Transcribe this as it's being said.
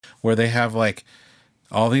where they have like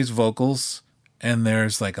all these vocals and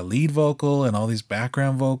there's like a lead vocal and all these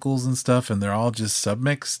background vocals and stuff, and they're all just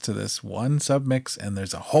submixed to this one submix, and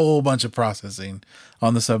there's a whole bunch of processing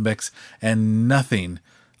on the submix and nothing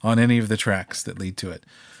on any of the tracks that lead to it.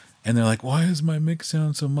 And they're like, why does my mix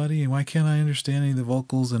sound so muddy? And why can't I understand any of the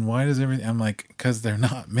vocals? And why does everything? I'm like, because they're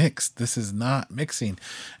not mixed. This is not mixing.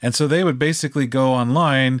 And so they would basically go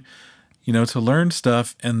online, to learn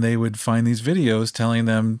stuff, and they would find these videos telling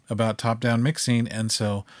them about top-down mixing. And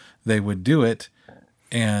so they would do it,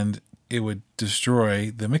 and it would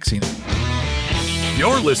destroy the mixing.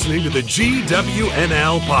 You're listening to the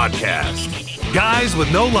GWNL podcast. Guys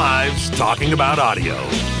with no lives talking about audio.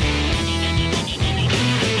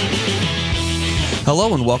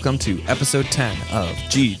 Hello and welcome to episode 10 of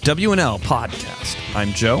GWNL Podcast. I'm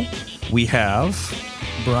Joe. We have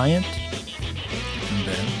Bryant And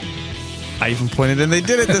Ben. I even pointed and they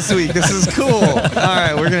did it this week. This is cool. All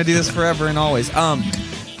right, we're going to do this forever and always.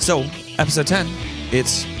 So episode 10,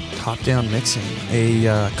 it's top-down mixing,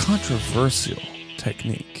 a controversial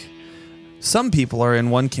technique. Some people are in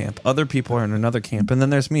one camp, other people are in another camp, and then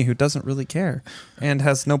there's me who doesn't really care and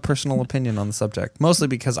has no personal opinion on the subject, mostly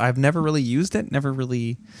because I've never really used it,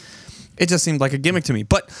 it just seemed like a gimmick to me.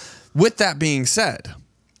 But with that being said,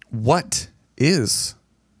 what is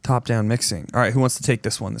top-down mixing? All right, who wants to take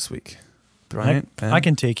this one this week? Bryant? I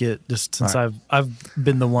can take it just since Right. I've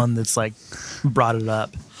been the one that's like brought it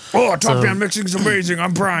up. Oh, top-down mixing is amazing.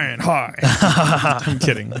 I'm Brian. Hi. I'm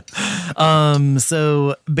kidding.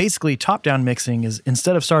 So basically, top-down mixing is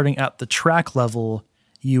instead of starting at the track level,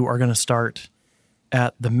 you are going to start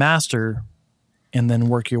at the master and then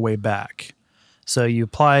work your way back. So you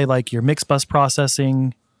apply like your mix bus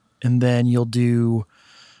processing, and then you'll do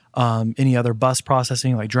any other bus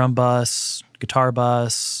processing like drum bus, guitar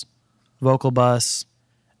bus, vocal bus.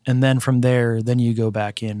 And then from there, then you go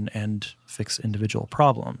back in and fix individual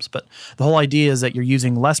problems. But the whole idea is that you're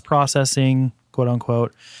using less processing, quote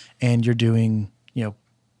unquote, and you're doing, you're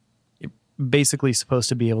basically supposed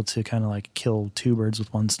to be able to kind of like kill two birds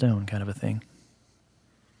with one stone kind of a thing.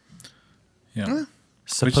 Yeah.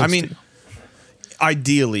 Supposed I mean, to.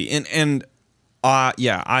 ideally, and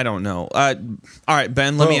I don't know. All right,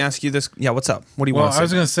 Ben, let me ask you this. Yeah, what's up? What do you want to say? I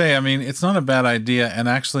was going to say, it's not a bad idea. And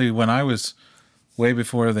actually, when I was way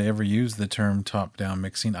before they ever used the term top-down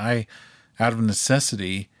mixing, I, out of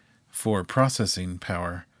necessity for processing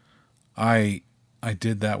power, I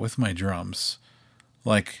did that with my drums.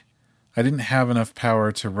 Like, I didn't have enough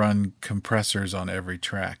power to run compressors on every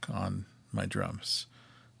track on my drums.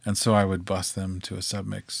 And so I would bus them to a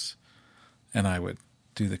submix, and I would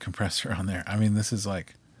do the compressor on there. This is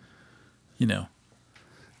like,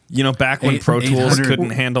 back when Pro Tools couldn't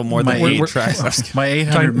handle more than 8 tracks. My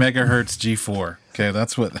 800 megahertz G4. Okay,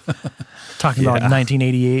 that's what. Talking about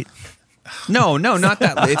 1988. No, not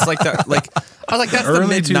that. It's like that. Like I was like, that's Early the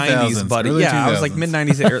mid 90s, buddy. early Yeah, I was like 2000s. mid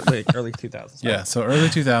 90s, early 2000s. Yeah, so early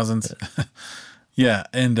 2000s. Yeah,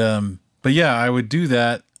 and but yeah, I would do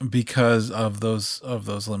that because of those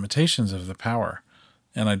limitations of the power,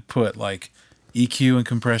 and I'd put like EQ and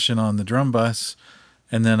compression on the drum bus,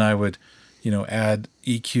 and then I would, add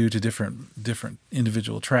EQ to different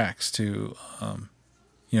individual tracks to,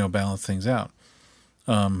 balance things out.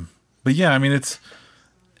 But yeah, it's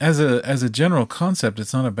as a general concept,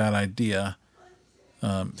 it's not a bad idea.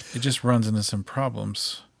 It just runs into some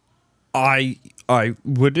problems. I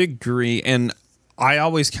would agree, and I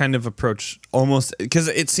always kind of approach almost because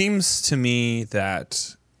it seems to me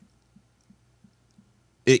that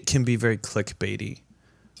it can be very clickbaity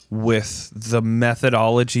with the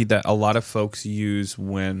methodology that a lot of folks use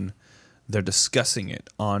when they're discussing it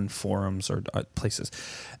on forums or places.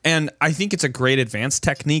 And I think it's a great advanced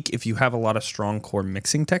technique if you have a lot of strong core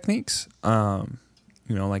mixing techniques,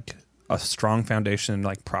 like a strong foundation,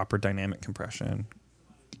 like proper dynamic compression,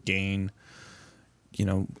 gain,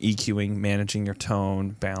 EQing, managing your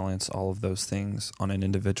tone, balance, all of those things on an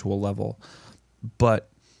individual level. But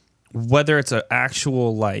whether it's an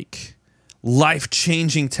actual like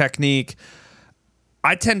life-changing technique,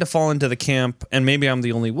 I tend to fall into the camp, and maybe I'm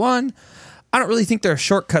the only one, I don't really think there are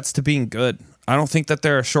shortcuts to being good. I don't think that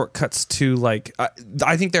there are shortcuts to like,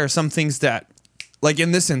 I think there are some things that, like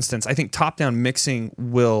in this instance, I think top-down mixing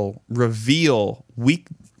will reveal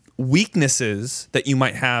weaknesses that you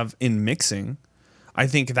might have in mixing. I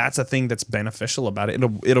think that's a thing that's beneficial about it.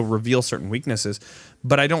 It'll reveal certain weaknesses,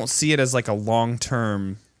 but I don't see it as like a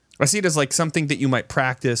long-term. I see it as like something that you might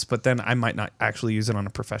practice, but then I might not actually use it on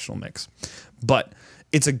a professional mix. But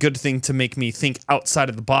it's a good thing to make me think outside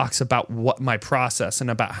of the box about what my process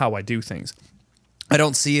and about how I do things. I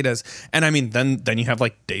don't see it as, and I mean, then you have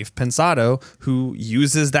like Dave Pensato who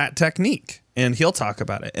uses that technique and he'll talk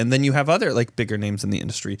about it. And then you have other like bigger names in the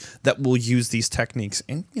industry that will use these techniques.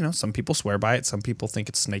 And, you know, some people swear by it. Some people think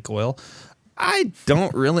it's snake oil. I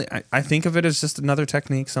don't really, I think of it as just another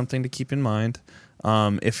technique, something to keep in mind.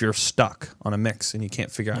 If you're stuck on a mix and you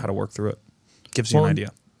can't figure out how to work through it, gives you an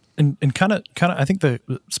idea. And kind of, I think the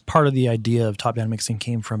part of the idea of top-down mixing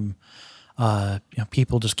came from,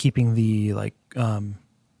 people just keeping the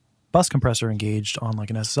bus compressor engaged on like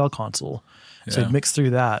an SSL console. So Yeah. they'd mix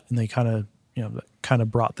through that, and they kind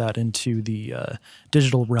of brought that into the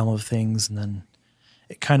digital realm of things, and then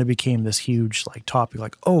it kind of became this huge like topic.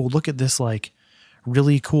 Like, oh, look at this like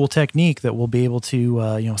really cool technique that will be able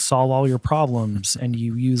to solve all your problems, and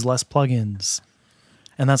you use less plugins.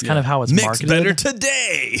 And that's kind of how it's Mix marketed. better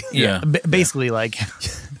today. Yeah. Basically, like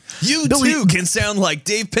You too can sound like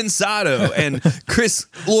Dave Pensato and Chris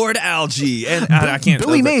Lord Algae and I can't.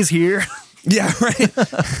 Billy Mays here. Yeah, right.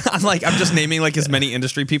 I'm just naming like as many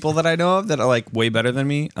industry people that I know of that are like way better than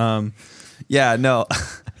me. Yeah, no.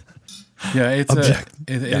 Yeah, it's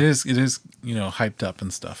it is hyped up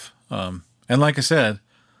and stuff. And like I said,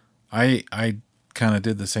 I kind of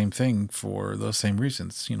did the same thing for those same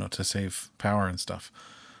reasons, to save power and stuff.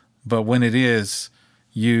 But when it is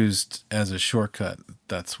used as a shortcut,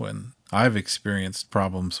 that's when I've experienced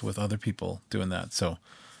problems with other people doing that. So,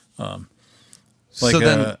 go on.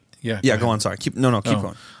 Sorry, keep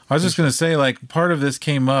going. I was just going to say, like, part of this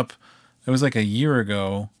came up. It was like a year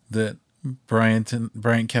ago that Brian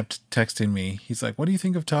kept texting me. He's like, "What do you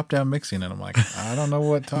think of top-down mixing?" And I'm like, "I don't know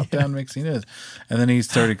what top-down mixing is." And then he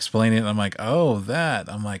started explaining it. And I'm like, "Oh, that."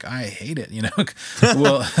 I'm like, "I hate it,"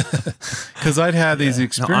 Well, because I'd had these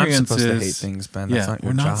experiences. I'm supposed to hate things, Ben. That's not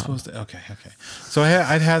your we're not job. supposed to. Okay. So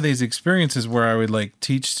I'd had these experiences where I would like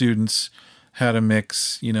teach students how to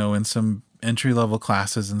mix, in some entry-level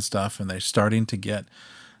classes and stuff, and they're starting to get,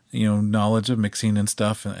 knowledge of mixing and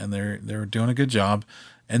stuff, and they're doing a good job.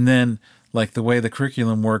 And then, like, the way the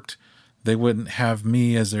curriculum worked, they wouldn't have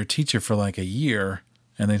me as their teacher for like a year,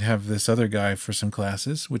 and they'd have this other guy for some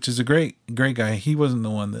classes, which is a great guy. He wasn't the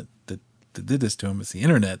one that did this to him. It's the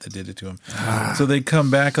internet that did it to him. So they'd come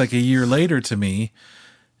back like a year later to me,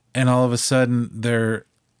 and all of a sudden they're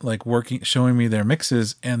like showing me their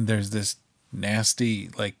mixes, and there's this nasty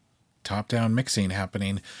like top-down mixing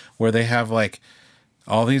happening where they have like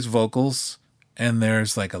all these vocals, and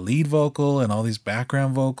there's like a lead vocal and all these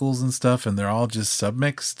background vocals and stuff, and they're all just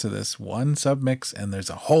submixed to this one submix, and there's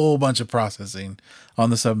a whole bunch of processing on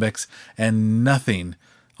the submix and nothing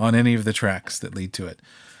on any of the tracks that lead to it.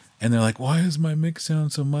 And they're like, "Why does my mix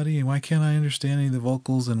sound so muddy? And why can't I understand any of the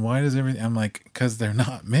vocals? And why does everything?" I'm like, "Because they're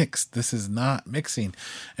not mixed. This is not mixing."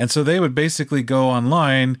 And so they would basically go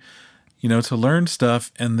online, to learn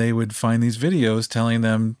stuff, and they would find these videos telling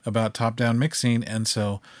them about top-down mixing, and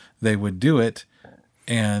so they would do it,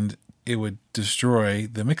 and it would destroy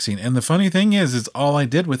the mixing. And the funny thing is all I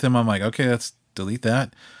did with them, I'm like, okay, let's delete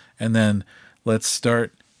that, and then let's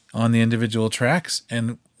start on the individual tracks.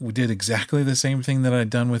 And we did exactly the same thing that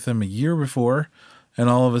I'd done with them a year before,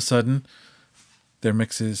 and all of a sudden, their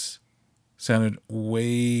mixes sounded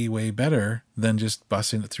way, way better than just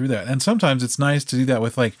busting it through that. And sometimes it's nice to do that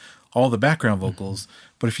with like all the background vocals,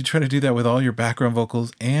 but if you try to do that with all your background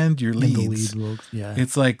vocals and your leads,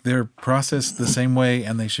 it's like they're processed the same way,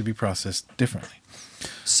 and they should be processed differently.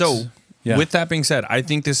 So, with that being said, I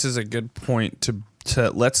think this is a good point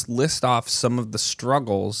to let's list off some of the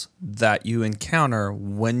struggles that you encounter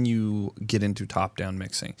when you get into top-down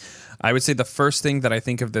mixing. I would say the first thing that I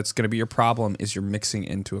think of that's going to be your problem is you're mixing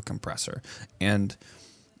into a compressor. And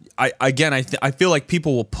I feel like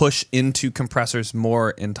people will push into compressors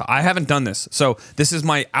more into. I haven't done this, so this is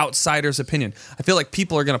my outsider's opinion. I feel like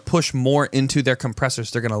people are going to push more into their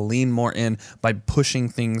compressors. They're going to lean more in by pushing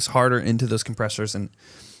things harder into those compressors and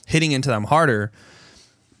hitting into them harder,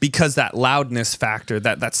 because that loudness factor,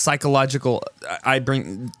 that psychological. I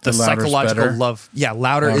bring the psychological better. love. Yeah,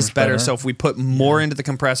 louder is better. So if we put more into the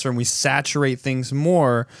compressor and we saturate things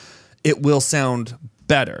more, it will sound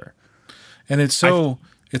better. And it's so.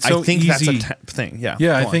 It's so I think easy. that's a thing. Yeah.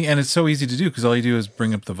 Yeah, I think, and it's so easy to do because all you do is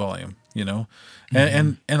bring up the volume,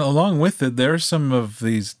 and along with it, there's some of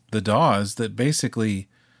the DAWs that basically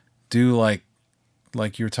do like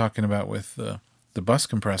you were talking about with the bus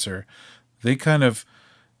compressor. They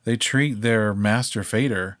treat their master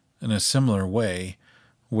fader in a similar way,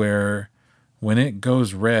 where when it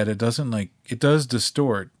goes red, it does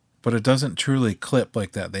distort, but it doesn't truly clip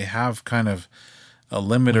like that. They have kind of a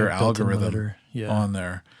limiter algorithm on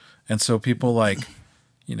there. And so people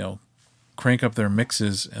crank up their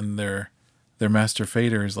mixes, and their master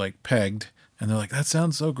fader is like pegged, And they're like, that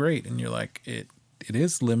sounds so great. And you're like, it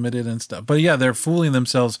is limited and stuff. But yeah, they're fooling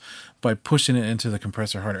themselves by pushing it into the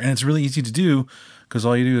compressor harder. And it's really easy to do because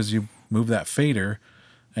all you do is you move that fader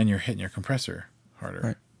and you're hitting your compressor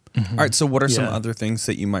harder. Right. All right. So what are some Yeah. other things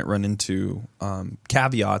that you might run into,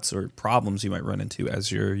 caveats or problems you might run into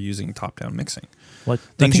as you're using top-down mixing? Like,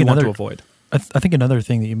 Things you want to avoid. I think another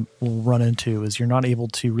thing that you will run into is you're not able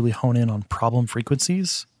to really hone in on problem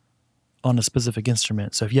frequencies on a specific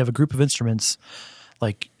instrument. So if you have a group of instruments,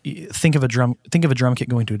 like think of a drum kit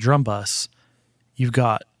going to a drum bus, you've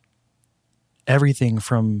got everything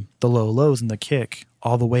from the low lows in the kick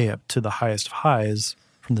all the way up to the highest of highs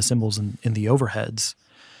from the cymbals in the overheads.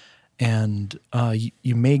 And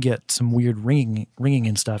you may get some weird ringing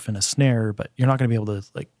and stuff in a snare, but you're not going to be able to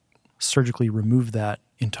like surgically remove that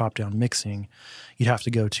in top-down mixing. You'd have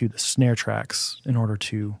to go to the snare tracks in order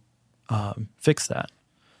to fix that.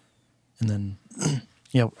 And then,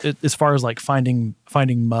 as far as like finding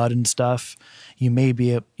mud and stuff, you may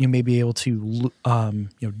be able to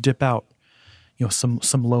dip out some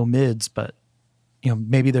low mids, but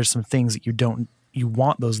maybe there's some things that you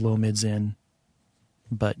want those low mids in,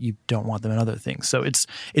 but you don't want them in other things. So it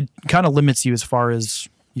kind of limits you as far as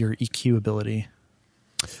your EQ ability.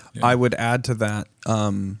 Yeah. I would add to that,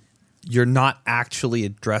 you're not actually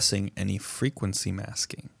addressing any frequency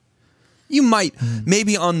masking. You might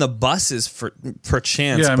maybe on the buses for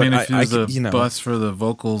chance. Yeah, I but mean, if there's a know. bus for the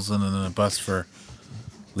vocals and then a bus for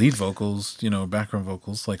lead vocals, background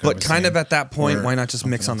vocals, like. But kind of at that point, or why not just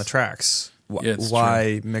mix something on the else. tracks? Yeah, it's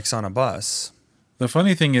Why mix on a bus? The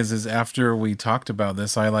funny thing is after we talked about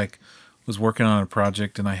this, I was working on a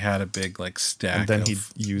project and I had a big stack. And then of he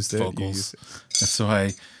used it. vocals, and so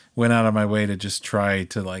I went out of my way to just try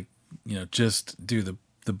to just do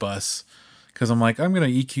the bus. Because I'm like, I'm going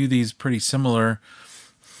to EQ these pretty similar.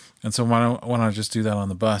 And so why don't I just do that on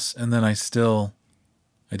the bus? And then I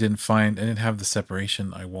didn't have the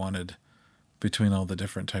separation I wanted between all the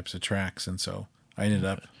different types of tracks. And so I ended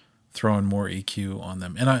up throwing more EQ on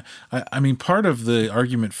them. And I mean, part of the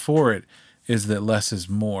argument for it is that less is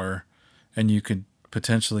more, and you could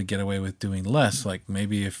potentially get away with doing less. Like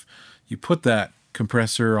maybe if you put that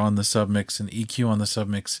compressor on the submix and EQ on the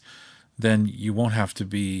submix, then you won't have to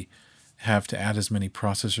add as many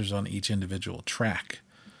processors on each individual track.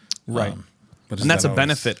 Right. But And that's a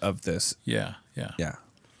benefit of this. Yeah. Yeah.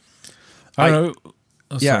 I don't know.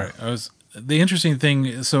 Oh, yeah. Sorry. The interesting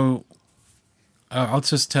thing. So I'll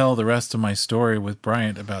just tell the rest of my story with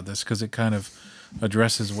Bryant about this because it kind of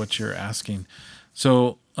addresses what you're asking.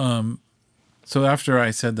 So after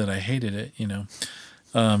I said that I hated it,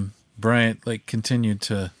 Bryant continued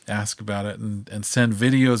to ask about it and send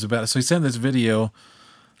videos about it. So he sent this video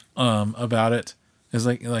about it. It's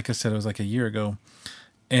like I said, it was like a year ago.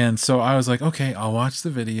 And so I was like, okay, I'll watch the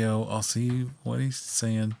video. I'll see what he's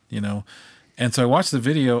saying, And so I watched the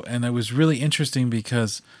video, and it was really interesting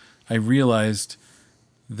because I realized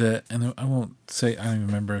that, and I won't say, I don't even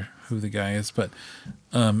remember who the guy is, but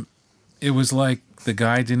it was like the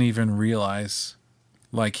guy didn't even realize,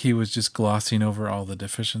 he was just glossing over all the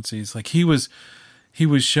deficiencies. He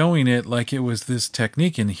was showing it like it was this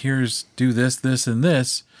technique, and here's do this, this, and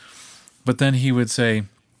this. But then he would say,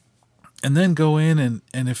 and then go in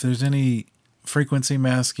and if there's any frequency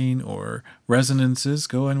masking or resonances,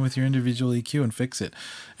 go in with your individual EQ and fix it.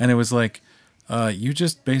 And it was like, you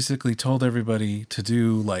just basically told everybody to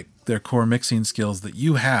do their core mixing skills that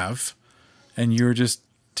you have, and you're just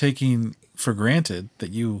taking for granted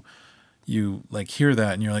that you hear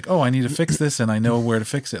that and you're like, oh, I need to fix this and I know where to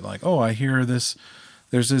fix it. Oh, I hear this.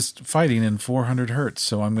 There's this fighting in 400 hertz,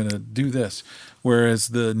 so I'm going to do this. Whereas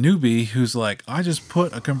the newbie who's like, I just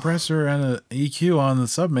put a compressor and an EQ on the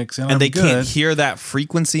submix and I'm they good. Can't hear that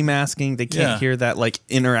frequency masking. They can't hear that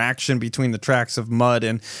interaction between the tracks of mud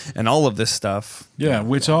and all of this stuff. Yeah,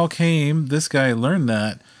 which all came, this guy learned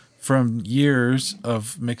that from years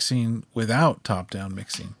of mixing without top-down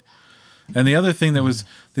mixing. And the other thing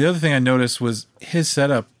I noticed was his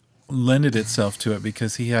setup lended itself to it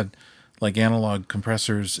because he had analog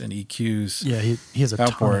compressors and EQs. Yeah, he has a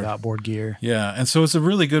ton of outboard gear. Yeah, and so it's a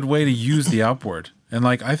really good way to use the outboard. And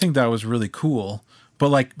I think that was really cool. But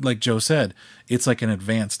like Joe said, it's an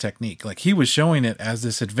advanced technique. He was showing it as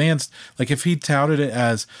this advanced, if he touted it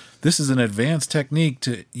as this is an advanced technique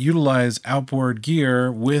to utilize outboard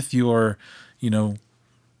gear with your,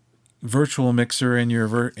 virtual mixer and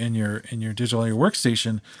your digital audio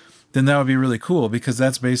workstation, then that would be really cool because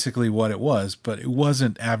that's basically what it was. But it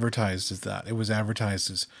wasn't advertised as that. It was advertised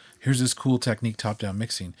as here's this cool technique, top-down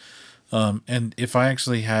mixing. And if I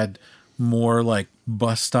actually had more like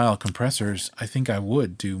bus style compressors, I think I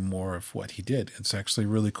would do more of what he did. It's actually a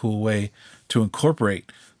really cool way to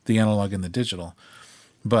incorporate the analog and the digital.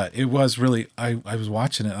 But it was really, I was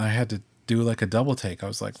watching it and I had to do like a double take. I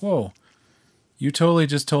was like, whoa, you totally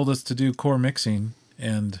just told us to do core mixing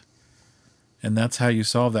and that's how you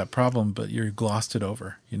solve that problem, but you glossed it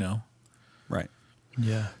over, you know? Right.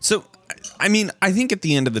 Yeah. So, I mean, I think at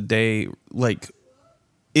the end of the day, like,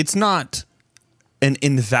 it's not an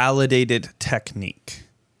invalidated technique,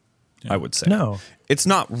 I would say. No. It's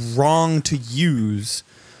not wrong to use,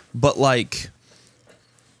 but like,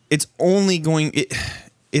 it's only going...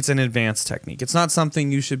 It's an advanced technique. It's not something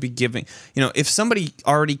you should be giving. You know, if somebody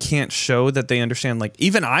already can't show that they understand, like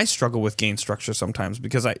even I struggle with gain structure sometimes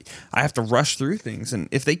because I have to rush through things. And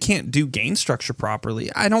if they can't do gain structure properly,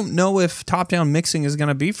 I don't know if top-down mixing is going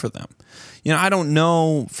to be for them. You know, I don't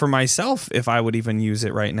know for myself if I would even use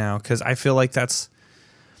it right now because I feel like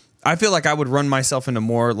I would run myself into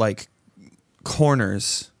more like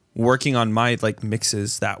corners working on my like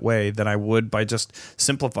mixes that way than I would by just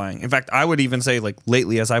simplifying. In fact, I would even say like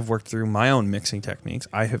lately as I've worked through my own mixing techniques,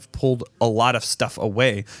 I have pulled a lot of stuff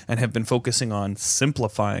away and have been focusing on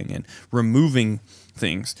simplifying and removing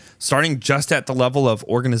things, starting just at the level of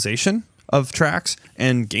organization of tracks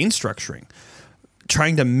and gain structuring,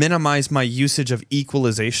 trying to minimize my usage of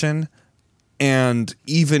equalization and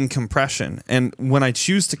even compression. And when I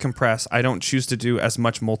choose to compress, I don't choose to do as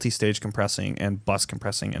much multi-stage compressing and bus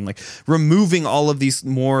compressing and like removing all of these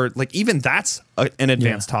more like even that's an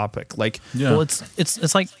advanced topic. Like, Yeah. Well,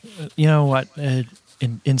 it's like, you know what,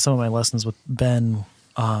 in some of my lessons with Ben,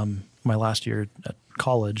 my last year at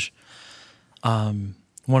college, one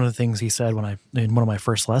of the things he said in one of my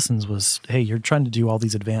first lessons was, hey, you're trying to do all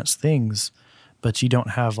these advanced things, but you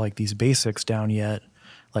don't have like these basics down yet.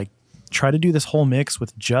 Like, try to do this whole mix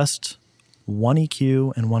with just one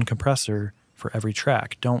EQ and one compressor for every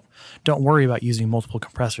track. Don't worry about using multiple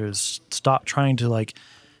compressors. Stop trying to like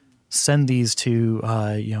send these to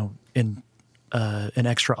in an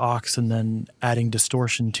extra aux and then adding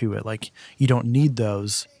distortion to it. Like, you don't need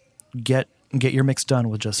those. Get your mix done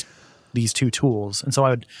with just these two tools. And so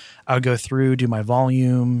I would go through, do my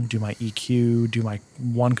volume, do my EQ, do my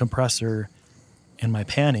one compressor and my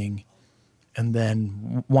panning. And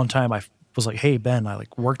then one time I was like, hey, Ben, I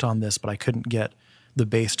like worked on this, but I couldn't get the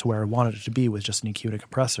bass to where I wanted it to be with just an EQ and a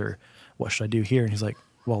compressor. What should I do here? And he's like,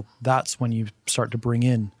 well, that's when you start to bring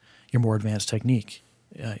in your more advanced technique,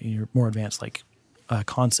 your more advanced like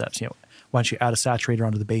concepts. You know, why don't you add a saturator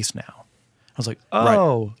onto the bass now? I was like,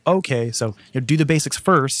 oh, okay. So do the basics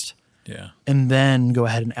first, and then go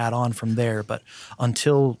ahead and add on from there. But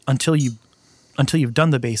until you've done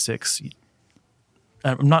the basics,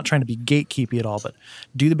 I'm not trying to be gatekeepy at all, but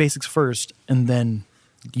do the basics first and then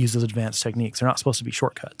use those advanced techniques. They're not supposed to be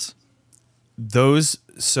shortcuts.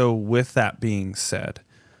 So with that being said,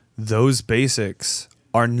 those basics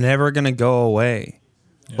are never going to go away.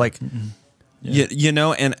 Yeah. Like, you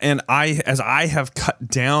know, and as I have cut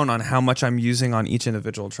down on how much I'm using on each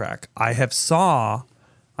individual track, I have seen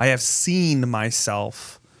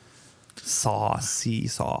myself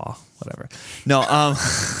whatever. No,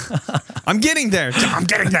 I'm getting there.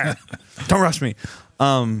 Don't rush me.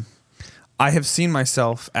 I have seen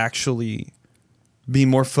myself actually be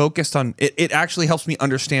more focused on it. It actually helps me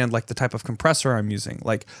understand like the type of compressor I'm using.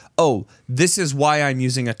 Like, oh, this is why I'm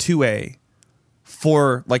using a 2A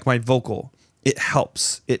for like my vocal. It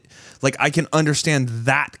helps. It like I can understand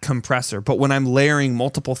that compressor. But when I'm layering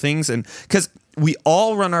multiple things, and because we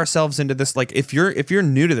all run ourselves into this, like if you're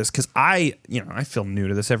new to this, because I feel new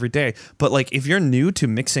to this every day. But like if you're new to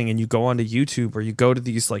mixing and you go onto YouTube or you go to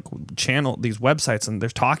these like these websites and they're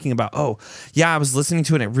talking about, oh yeah, I was listening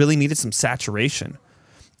to it and it really needed some saturation.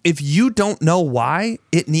 If you don't know why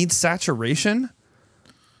it needs saturation,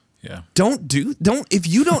 don't if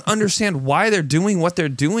you don't understand why they're doing what they're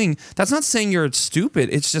doing, that's not saying you're stupid.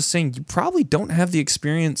 It's just saying you probably don't have the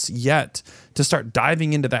experience yet to start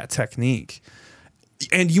diving into that technique.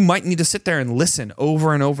 And you might need to sit there and listen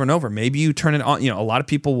over and over and over. Maybe you turn it on, a lot of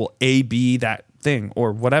people will A/B that thing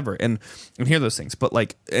or whatever and hear those things. But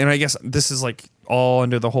like, and I guess this is like all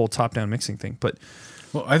under the whole top-down mixing thing. But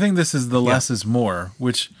well, I think this is the less is more,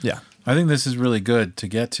 which I think this is really good to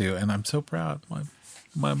get to. And I'm so proud.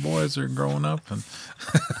 My boys are growing up and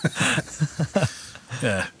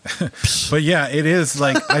but yeah, it is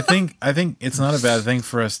like, I think it's not a bad thing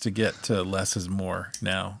for us to get to less is more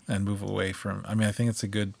now and move away from, I think it's a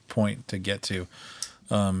good point to get to,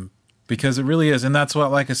 because it really is. And that's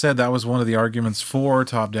what, like I said, that was one of the arguments for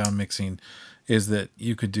top down mixing is that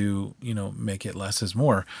you could do, make it less is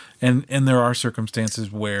more. And there are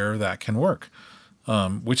circumstances where that can work.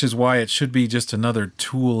 which is why it should be just another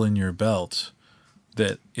tool in your belt.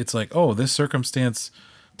 That it's like, oh, this circumstance,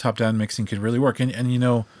 top-down mixing could really work, and I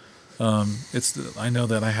know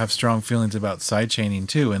that I have strong feelings about sidechaining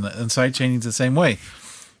too, and sidechaining's the same way.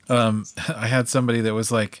 I had somebody that was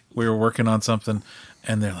like, we were working on something,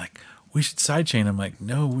 and they're like, we should sidechain. I'm like,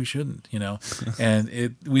 no, we shouldn't,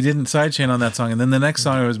 and we didn't sidechain on that song. And then the next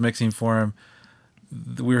song I was mixing for him,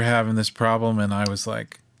 we were having this problem, and I was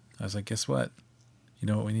like, guess what? You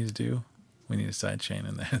know what we need to do? We need a sidechain.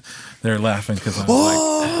 And they're laughing because I was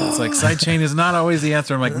like, it's like sidechain is not always the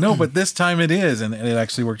answer. I'm like, no, but this time it is. And it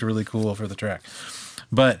actually worked really cool for the track.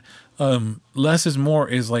 But less is more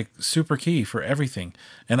is like super key for everything.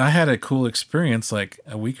 And I had a cool experience like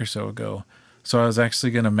a week or so ago. So I was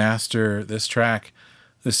actually going to master this track,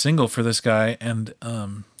 this single for this guy. And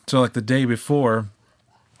so like the day before,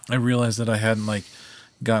 I realized that I hadn't like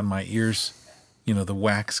gotten my ears, the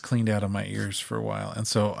wax cleaned out of my ears for a while. And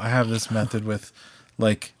so I have this method with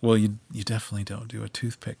like, well, you definitely don't do a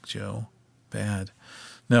toothpick, Joe. Bad.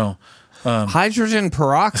 No. Hydrogen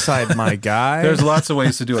peroxide, my guy. There's lots of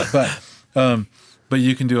ways to do it, but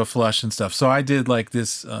you can do a flush and stuff. So I did like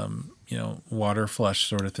this, water flush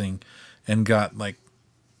sort of thing and got like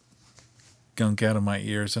gunk out of my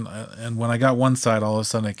ears. And when I got one side, all of a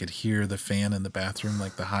sudden I could hear the fan in the bathroom,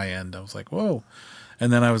 like the high end. I was like, whoa.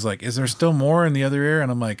 And then I was like, is there still more in the other ear?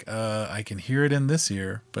 And I'm like, I can hear it in this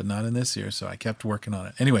ear, but not in this ear. So I kept working on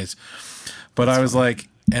it. Anyways, but I was like,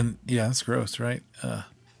 and yeah, that's gross, right?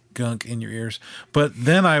 Gunk in your ears. But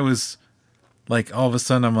then I was like, all of a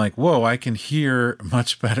sudden I'm like, whoa, I can hear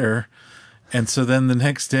much better. And so then the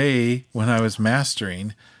next day when I was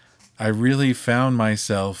mastering, I really found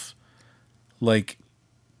myself like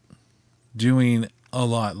doing a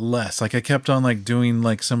lot less. Like I kept on like doing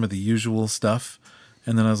like some of the usual stuff.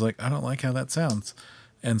 And then I was like, I don't like how that sounds.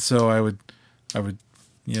 And so I would,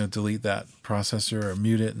 delete that processor or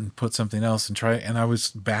mute it and put something else and try. And I was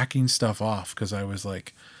backing stuff off because I was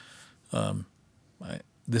like,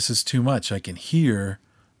 this is too much. I can hear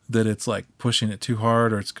that it's like pushing it too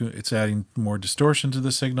hard, or it's adding more distortion to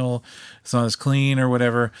the signal. It's not as clean or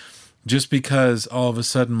whatever, just because all of a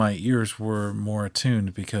sudden my ears were more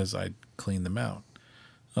attuned because I cleaned them out.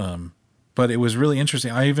 But it was really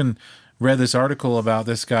interesting. I even read this article about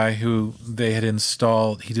this guy who they had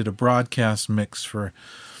installed. He did a broadcast mix for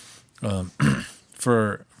a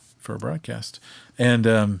broadcast,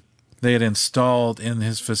 and they had installed in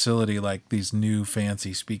his facility like these new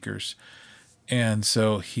fancy speakers, and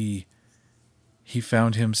so he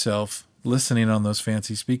found himself listening on those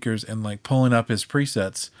fancy speakers and like pulling up his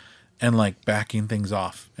presets and like backing things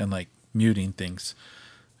off and like muting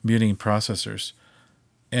processors.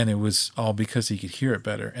 And it was all because he could hear it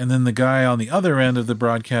better. And then the guy on the other end of the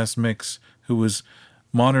broadcast mix who was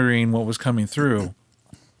monitoring what was coming through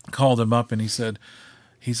called him up, and he's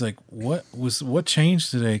like, what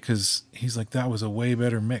changed today? Because he's like, that was a way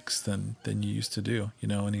better mix than you used to do,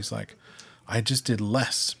 And he's like, I just did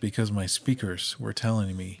less because my speakers were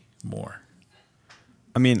telling me more.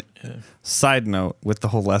 I mean, side note with the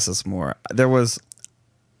whole less is more. There was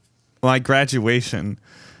my graduation.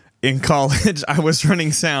 In college, I was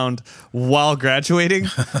running sound while graduating.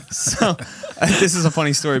 So this is a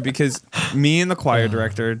funny story because me and the choir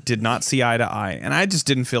director did not see eye to eye. And I just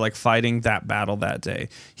didn't feel like fighting that battle that day.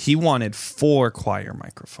 He wanted 4 choir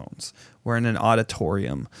microphones. We're in an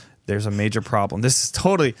auditorium. There's a major problem. This is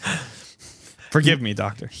totally... Forgive me,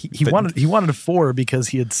 doctor. He wanted 4 because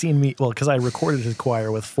he had seen me... Well, because I recorded his choir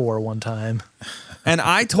with 4 one time. And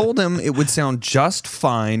I told him it would sound just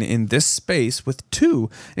fine in this space with 2.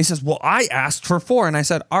 And he says, well, I asked for 4. And I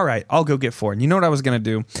said, all right, I'll go get 4. And you know what I was going to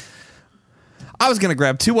do? I was going to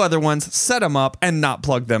grab 2 other ones, set them up, and not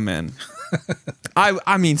plug them in.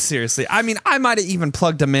 I mean, seriously. I mean, I might have even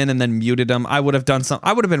plugged them in and then muted them. I would have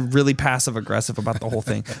been really passive aggressive about the whole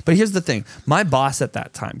thing. But here's the thing. My boss at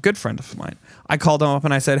that time, good friend of mine, I called him up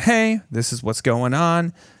and I said, hey, this is what's going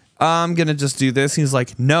on. I'm going to just do this. He's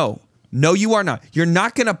like, no, you are not. You're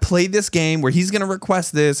not going to play this game where he's going to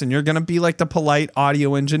request this and you're going to be like the polite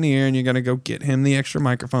audio engineer and you're going to go get him the extra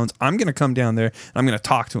microphones. I'm going to come down there and I'm going to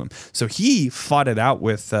talk to him. So he fought it out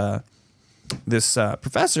with this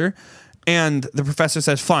professor. And the professor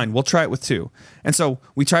says, fine, we'll try it with 2. And so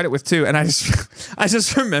we tried it with 2. And I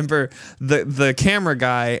just remember the camera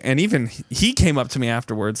guy, and even he came up to me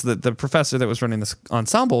afterwards. The professor that was running this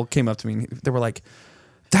ensemble came up to me. And they were like,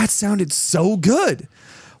 that sounded so good.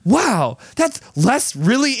 Wow, that's less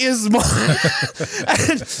really is more.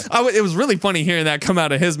 And it was really funny hearing that come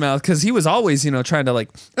out of his mouth because he was always, trying to like,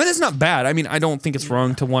 and it's not bad. I mean, I don't think it's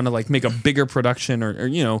wrong to want to like make a bigger production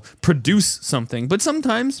or produce something. But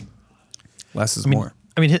sometimes Less is more.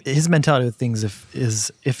 I mean, his mentality with things if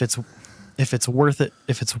it's worth it,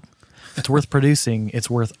 if it's worth producing, it's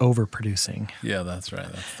worth overproducing. Yeah, that's right.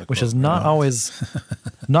 That's the Which quote is right not now.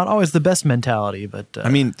 always the best mentality, but I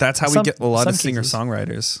mean, that's how we some- get a lot some of cases.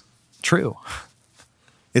 singer-songwriters. True.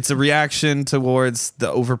 It's a reaction towards the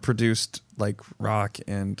overproduced like rock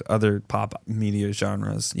and other pop media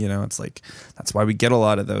genres. You know, it's like that's why we get a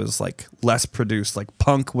lot of those like less produced. Like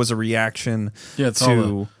punk was a reaction Yeah, it's to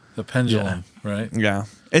all the pendulum, right? yeah.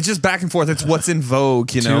 It's just back and forth. It's what's in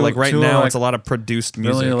vogue. You know, Too- like right too now elec- it's a lot of produced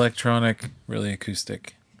music. Really electronic, really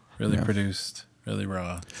acoustic, really Yeah. produced, really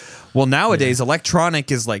raw. Well, nowadays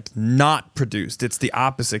electronic is like not produced. It's the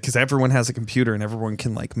opposite because everyone has a computer and everyone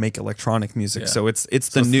can like make electronic music. Yeah. So it's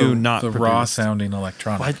So the new not the produced. raw sounding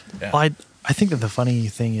electronic. I think that the funny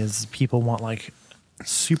thing is people want like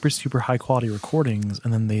super high quality recordings,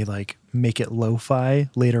 and then they like make it lo-fi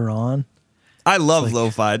later on. I love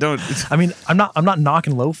lo-fi. Don't. I mean, I'm not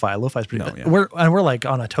knocking lo-fi. Lo-fi is pretty. No, yeah. We're like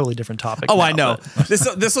on a totally different topic. Oh, now, I know. but-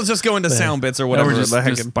 This will just go into sound bits or whatever. Now we're the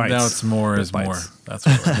heck it bites. now it's more It is more. bites. That's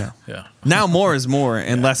what yeah. Now more is more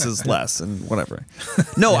and less is less and whatever.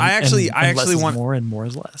 No, I actually less is want. more and more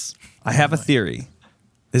is less. I have a theory.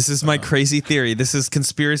 This is my crazy theory. This is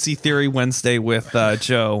Conspiracy Theory Wednesday with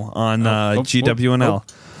Joe on GWNL.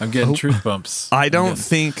 I'm getting truth bumps. I I'm don't getting-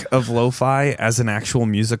 think of lo-fi as an actual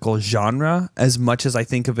musical genre as much as I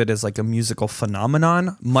think of it as like a musical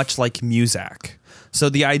phenomenon, much like Muzak. So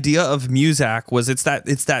the idea of Muzak was it's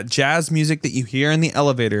that jazz music that you hear in the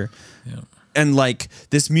elevator, Yeah. and like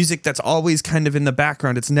this music that's always kind of in the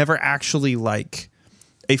background. It's never actually like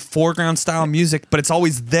a foreground style music, but it's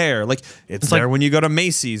always there. Like it's there like- when you go to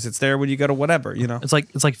Macy's. It's there when you go to whatever. You know. It's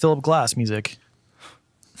like Philip Glass music.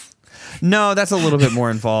 No, that's a little bit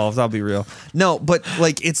more involved. I'll be real. No, but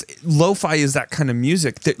like it's lo-fi is that kind of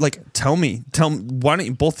music that like tell me, why don't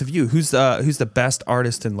you both of you who's the best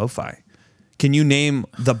artist in lo-fi? Can you name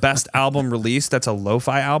the best album released that's a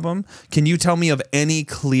lo-fi album? Can you tell me of any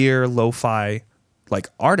clear lo-fi like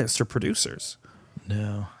artists or producers?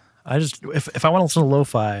 No, I just if I want to listen to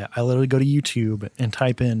lo-fi, I literally go to YouTube and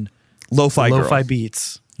type in Lo-fi lo-fi girl.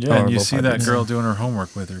 beats. Yeah, Or and you lo-fi see that beats. girl doing her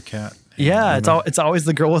homework with her cat. Yeah, it's always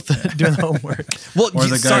the girl with doing the homework. Well, Or the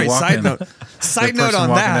guy sorry, walking, side note person on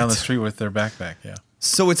walking that. down the street with their backpack. Yeah.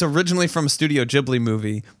 So it's originally from a Studio Ghibli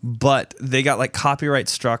movie, but they got like copyright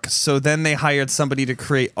struck. So then they hired somebody to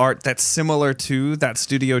create art that's similar to that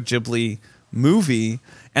Studio Ghibli movie.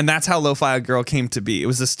 And that's how Lo-Fi Girl came to be. It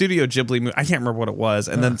was a Studio Ghibli movie. I can't remember what it was.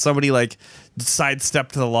 And then somebody like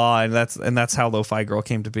sidestepped the law, and that's how Lo-Fi Girl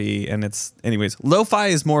came to be. And it's anyways, Lo-Fi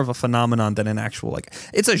is more of a phenomenon than an actual like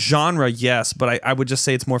it's a genre, yes, but I would just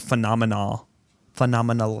say it's more phenomenal,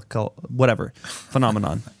 whatever,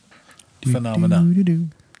 phenomenon. Phenomena.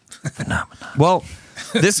 Well,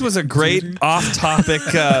 this was a great off-topic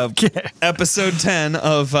episode 10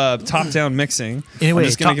 of Top Down Mixing. Anyway, I'm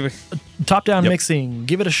just gonna give top down Yep. mixing.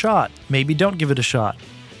 Give it a shot. Maybe don't give it a shot.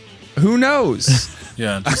 who knows?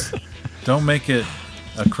 Yeah, just don't make it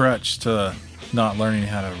a crutch to not learning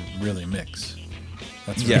how to really mix.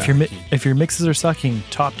 That's Yeah. really If key. if your mixes are sucking,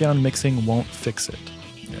 top down mixing won't fix it.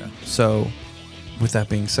 Yeah. So, with that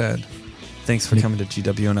being said, thanks for coming to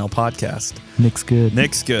GWNL podcast. Mix good.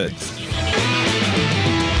 Nick's good.